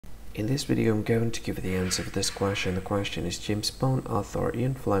In this video, I'm going to give you the answer for this question. The question is, James Bond author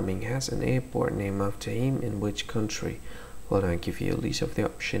Ian Fleming has an airport named after him in which country? Well, I give you a list of the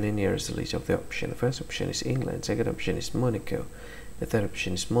option, and here is the list of the option. The first option is England, second option is Monaco, the third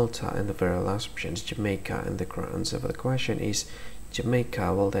option is Malta, and the very last option is Jamaica. And the correct answer for the question is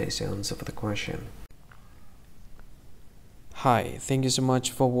Jamaica. Well, that is the answer for the question. Hi, thank you so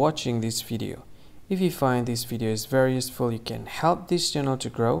much for watching this video. If you find this video is very useful, you can help this channel to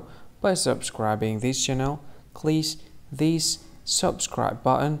grow by subscribing this channel. Click this subscribe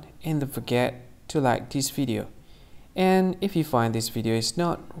button and don't forget to like this video. And if you find this video is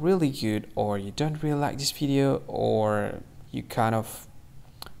not really good, or you don't really like this video, or you kind of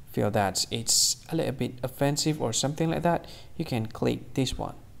feel that it's a little bit offensive or something like that, you can click this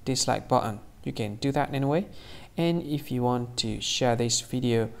one, dislike button. You can do that anyway. And if you want to share this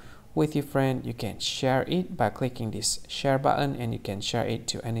video with your friend, you can share it by clicking this share button, and you can share it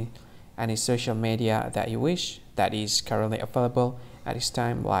to any social media that you wish that is currently available at this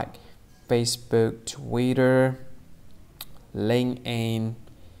time, like Facebook, Twitter, LinkedIn,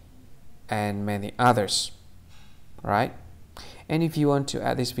 and many others, right? And if you want to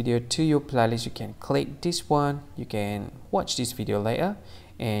add this video to your playlist, you can click this one. You can watch this video later,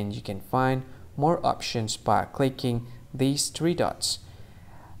 and you can find more options by clicking these three dots.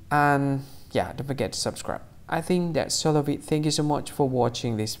 And yeah, don't forget to subscribe. I think that's all of it. Thank you so much for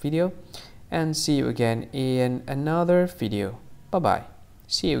watching this video, and see you again in another video. Bye bye.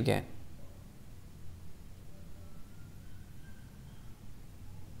 See you again.